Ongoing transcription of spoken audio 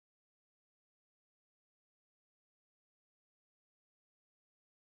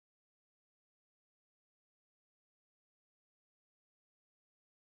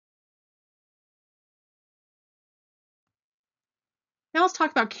Now let's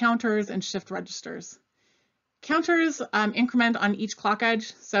talk about counters and shift registers. Counters increment on each clock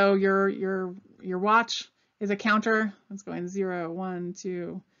edge. So your watch is a counter. It's going 0, 1,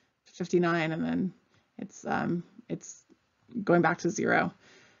 2, 59, and then it's going back to 0.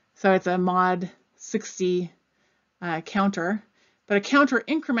 So it's a mod 60 counter. But a counter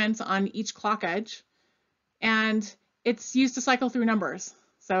increments on each clock edge, and it's used to cycle through numbers.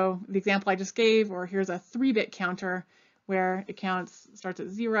 So the example I just gave, or here's a 3-bit counter where it starts at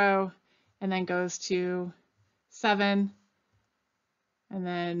 0 and then goes to 7 and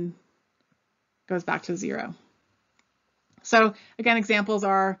then goes back to 0. So again, examples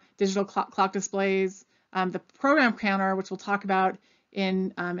are digital clock displays. The program counter, which we'll talk about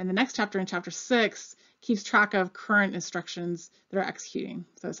in the next chapter, in chapter 6, keeps track of current instructions that are executing.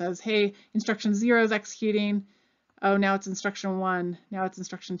 So it says, hey, instruction 0 is executing. Oh, now it's instruction 1. Now it's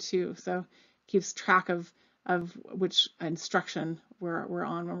instruction 2. So it keeps track of which instruction we're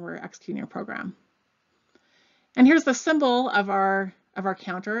on when we're executing a program. And here's the symbol of our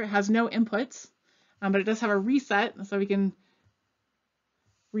counter. It has no inputs, but it does have a reset, so we can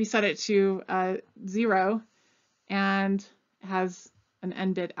reset it to 0, and it has an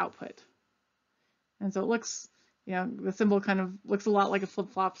n-bit output. And so it looks, the symbol kind of looks a lot like a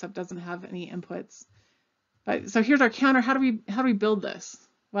flip-flop, except doesn't have any inputs. But so here's our counter. How do we build this?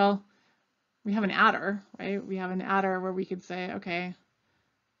 Well, we have an adder, right? We have an adder where we could say, okay,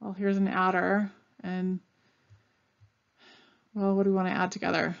 well, here's an adder, and well, what do we want to add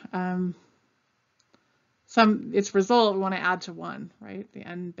together? Its result we want to add to 1, right? The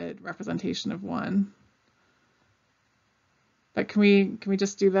n-bit representation of 1. But can we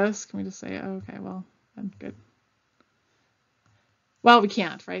just do this? Can we just say, oh, okay, well, then good. Well, we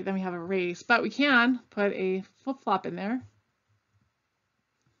can't, right? Then we have a race, but we can put a flip-flop in there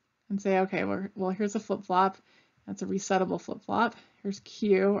and say, okay, well, here's a flip-flop. That's a resettable flip-flop. Here's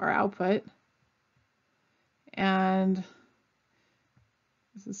Q, our output. And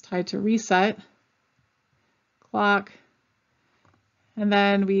this is tied to reset, clock. And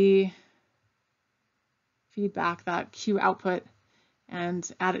then we feed back that Q output and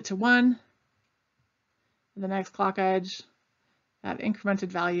add it to 1. And the next clock edge, that incremented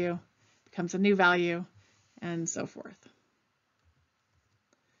value becomes a new value, and so forth.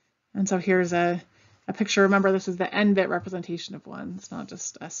 And so here's a picture. Remember, this is the n-bit representation of 1. It's not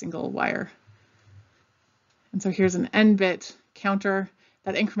just a single wire. And so here's an n-bit counter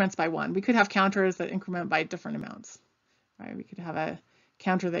that increments by 1. We could have counters that increment by different amounts, right? We could have a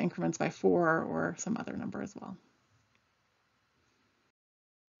counter that increments by 4 or some other number as well.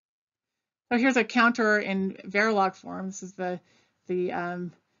 So here's a counter in Verilog form. This is the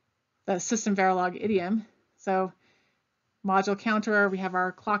system Verilog idiom. So module counter, we have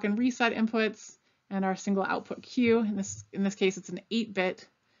our clock and reset inputs and our single output Q. In this case, it's an 8-bit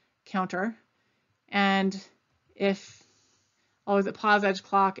counter. And if always at pause edge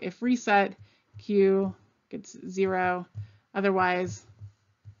clock, if reset, Q gets 0. Otherwise,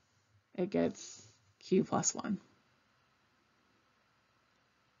 it gets Q plus 1.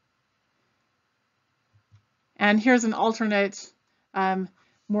 And here's an alternate,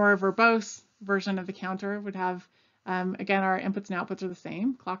 more verbose version of the counter. Would have, again, our inputs and outputs are the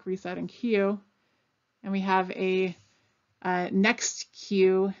same, clock, reset, and Q. And we have a next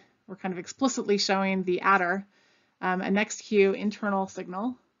Q. We're kind of explicitly showing the adder, a next Q internal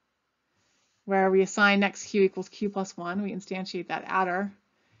signal, where we assign next Q equals Q plus 1. We instantiate that adder.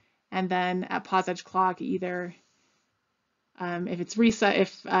 And then at pause edge clock, either if it's reset,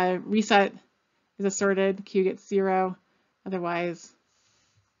 if reset is asserted, Q gets 0. Otherwise,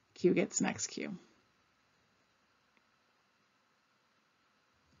 Q gets next Q.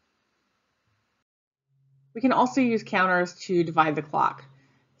 We can also use counters to divide the clock.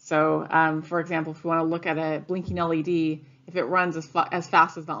 So, for example, if we want to look at a blinking LED, if it runs as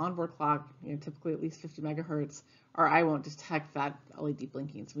fast as the onboard clock, typically at least 50 megahertz, our eye won't detect that LED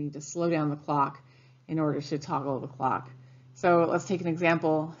blinking. So we need to slow down the clock in order to toggle the clock. So let's take an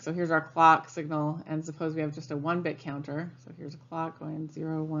example. So here's our clock signal, and suppose we have just a 1-bit counter. So here's a clock going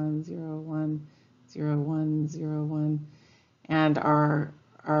 0, 1, 0, 1, 0, 1, 0, 1. And our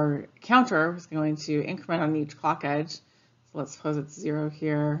counter is going to increment on each clock edge. So let's suppose it's 0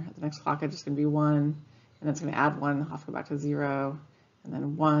 here. The next clock edge is going to be 1, and then it's going to add 1, have to go back to 0, and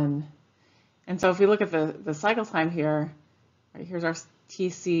then 1. And so if we look at the cycle time here, right, here's our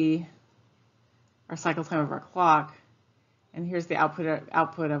TC, our cycle time of our clock, and here's the output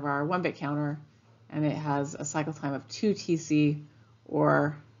of our 1-bit counter, and it has a cycle time of 2 TC,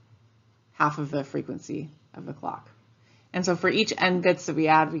 or half of the frequency of the clock. And so for each n bits that we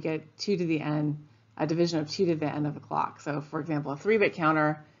add, we get 2 to the n a division of 2 to the n of the clock. So for example, a 3-bit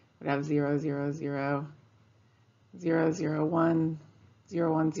counter would have 0, 0, 0, 0, 0, 1,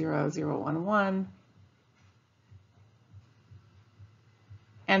 0, 1, 0, 0, 1, 1.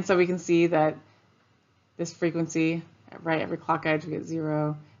 And so we can see that this frequency, right, every clock edge we get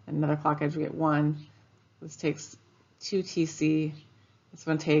 0, and another clock edge we get 1. This takes 2 TC. This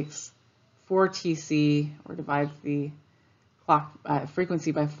one takes 4 TC, or divides the clock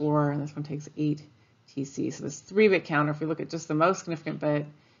frequency by 4, and this one takes 8 TC. So this 3-bit counter, if we look at just the most significant bit,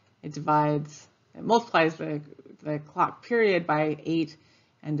 it multiplies the clock period by 8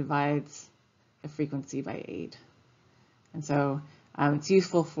 and divides the frequency by 8. And so it's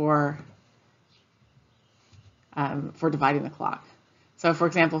useful for dividing the clock. So for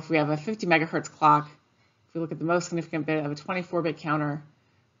example, if we have a 50 megahertz clock, if we look at the most significant bit of a 24-bit counter,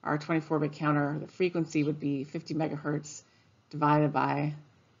 our 24-bit counter, the frequency would be 50 megahertz divided by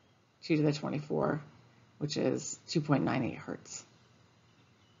 2 to the 24, which is 2.98 hertz.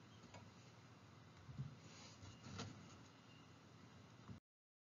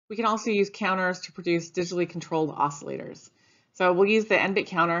 We can also use counters to produce digitally controlled oscillators. So we'll use the n-bit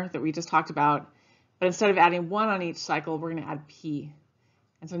counter that we just talked about, but instead of adding 1 on each cycle, we're going to add p.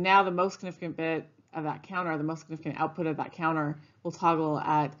 And so now the most significant bit of that counter, the most significant output of that counter, will toggle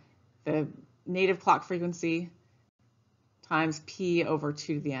at the native clock frequency times p over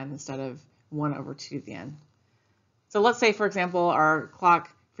 2 to the n instead of 1 over 2 to the n. So let's say, for example, our clock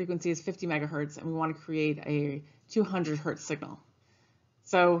frequency is 50 megahertz and we want to create a 200 hertz signal.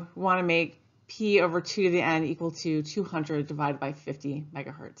 So we want to make p over 2 to the n equal to 200 divided by 50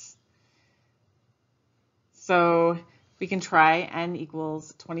 megahertz. So we can try n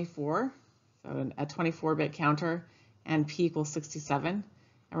equals 24, so a 24-bit counter, and p equals 67. And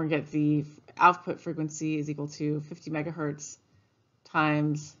we're going to get the output frequency is equal to 50 megahertz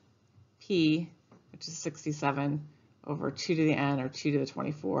times p, which is 67, over 2 to the n, or 2 to the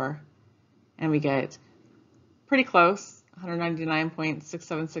 24. And we get pretty close,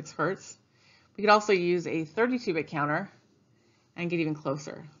 199.676 hertz. We could also use a 32-bit counter and get even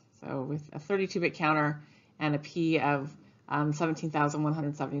closer. So with a 32-bit counter and a p of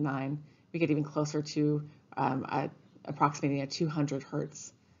 17,179, we get even closer to approximating a 200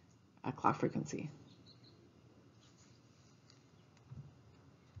 hertz clock frequency.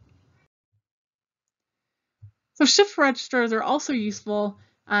 So shift registers are also useful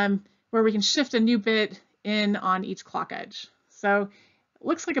where we can shift a new bit in on each clock edge. So it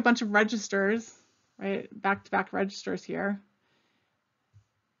looks like a bunch of registers, right, back-to-back registers here.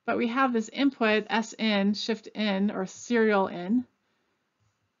 But we have this input S in, shift in, or serial in.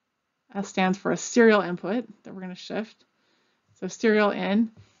 S stands for a serial input that we're going to shift. So serial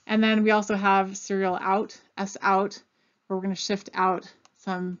in. And then we also have serial out, S out, where we're going to shift out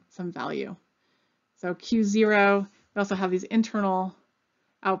some value. So Q0, we also have these internal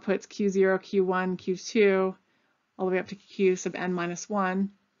outputs, Q0, Q1, Q2, all the way up to Q sub n minus 1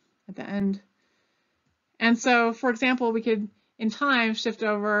 at the end. And so, for example, we could, in time, shift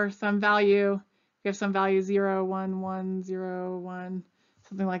over some value. We have some value 0, 1, 1, 0, 1,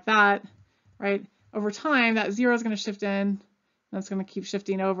 something like that, right? Over time, that 0 is going to shift in, and it's going to keep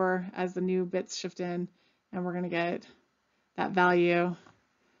shifting over as the new bits shift in, and we're going to get that value,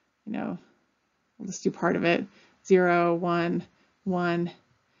 you know, we'll just do part of it, 0, 1, 1,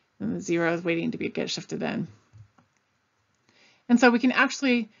 and the 0 is waiting to get shifted in. And so we can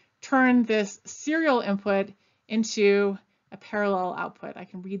actually turn this serial input into a parallel output. I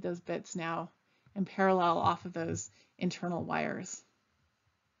can read those bits now and parallel off of those internal wires.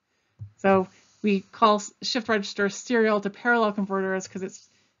 So we call shift register serial to parallel converters because it's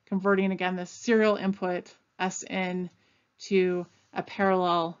converting, again, this serial input S in to a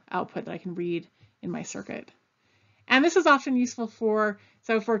parallel output that I can read in my circuit. And this is often useful for,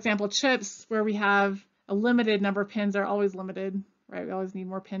 so for example, chips where we have a limited number of pins are always limited, right? We always need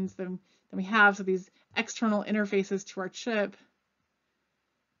more pins than we have. So these external interfaces to our chip,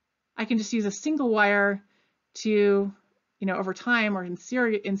 I can just use a single wire to, you know, over time or in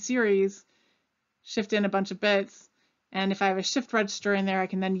series, shift in a bunch of bits. And if I have a shift register in there, I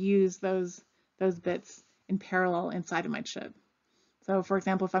can then use those bits in parallel inside of my chip. So for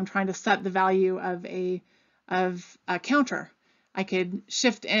example, if I'm trying to set the value of a counter, I could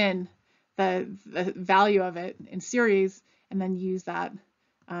shift in the value of it in series and then use that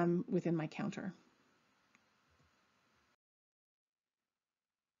within my counter.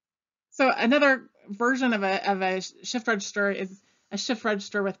 So another version of a shift register is a shift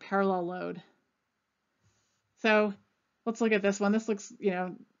register with parallel load. So let's look at this one. This looks, you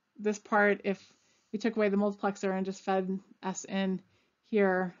know, this part, if we took away the multiplexer and just fed S in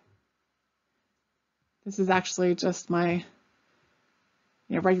here, This is actually just my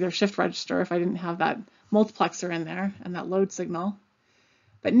regular shift register if I didn't have that multiplexer in there and that load signal.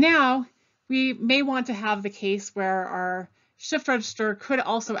 But now we may want to have the case where our shift register could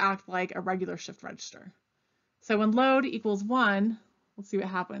also act like a regular shift register. So when load equals 1, let's see what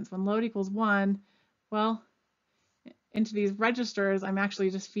happens. When load equals 1, well, into these registers, I'm actually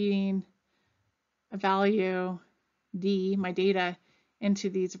just feeding a value D, my data, into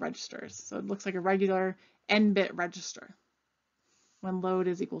these registers. So it looks like a regular n-bit register when load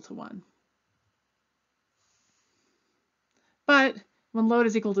is equal to 1. But when load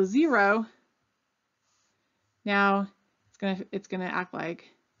is equal to 0, now it's gonna act like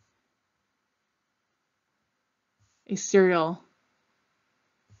a serial.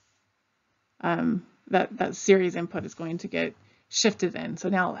 That series input is going to get shifted in. So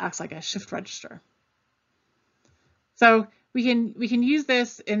now it acts like a shift register. So we can use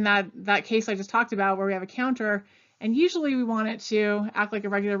this in that case I just talked about where we have a counter, and usually we want it to act like a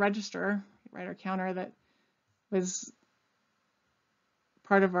regular register, right? Our counter that was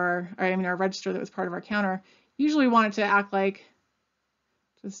part of our register that was part of our counter. Usually we want it to act like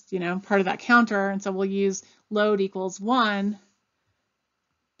just, part of that counter, and so we'll use load equals 1.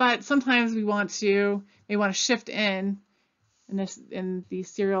 But sometimes we want to shift in the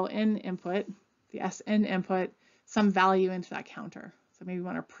serial in input, the SN input, some value into that counter. So maybe we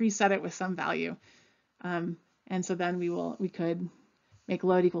want to preset it with some value. And so then we could make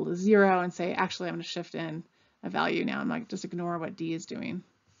load equal to 0 and say, actually, I'm going to shift in a value now. I'm not just ignore what D is doing.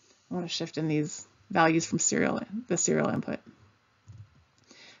 I want to shift in these values from the serial input.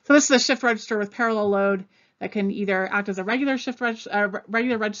 So this is a shift register with parallel load that can either act as a regular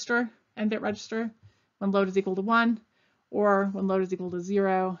regular register, n-bit register, when load is equal to 1, or when load is equal to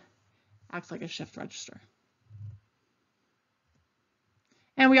 0, acts like a shift register.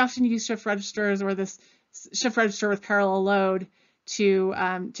 And we often use shift registers or this shift register with parallel load to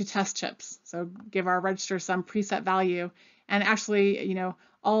test chips. So give our register some preset value, and actually,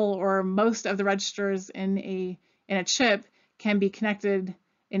 all or most of the registers in a chip can be connected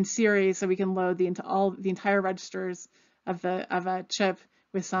in series, so we can load the entire registers of a chip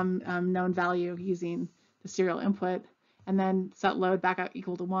with some known value using the serial input, and then set load back out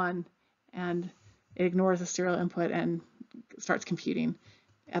equal to 1, and it ignores the serial input and starts computing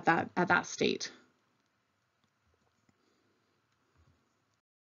at that state.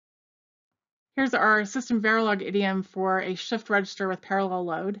 Here's our system Verilog idiom for a shift register with parallel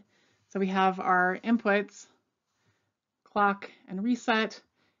load. So we have our inputs, clock and reset,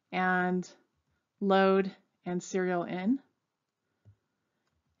 and load and serial in.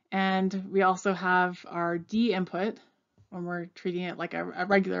 And we also have our D input when we're treating it like a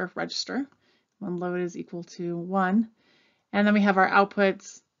regular register, when load is equal to 1. And then we have our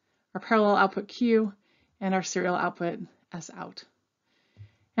outputs, our parallel output Q, and our serial output S out.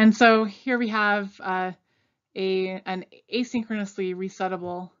 And so here we have an asynchronously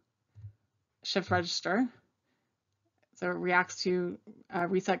resettable shift register. So it reacts to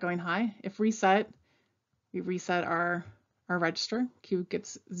reset going high. If reset, we reset our register. Q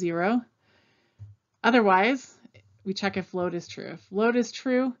gets 0. Otherwise, we check if load is true. If load is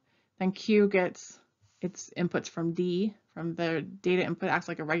true, then Q gets its inputs from D, from the data input, acts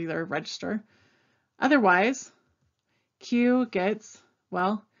like a regular register. Otherwise, Q gets,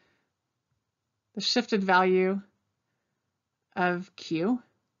 well, the shifted value of Q.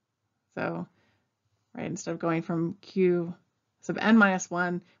 So, right, instead of going from Q sub n minus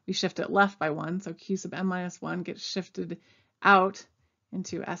 1, we shift it left by 1. So Q sub n minus 1 gets shifted out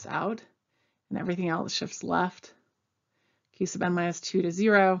into S out, and everything else shifts left. Q sub n minus 2 to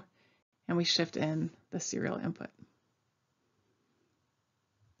 0, and we shift in the serial input.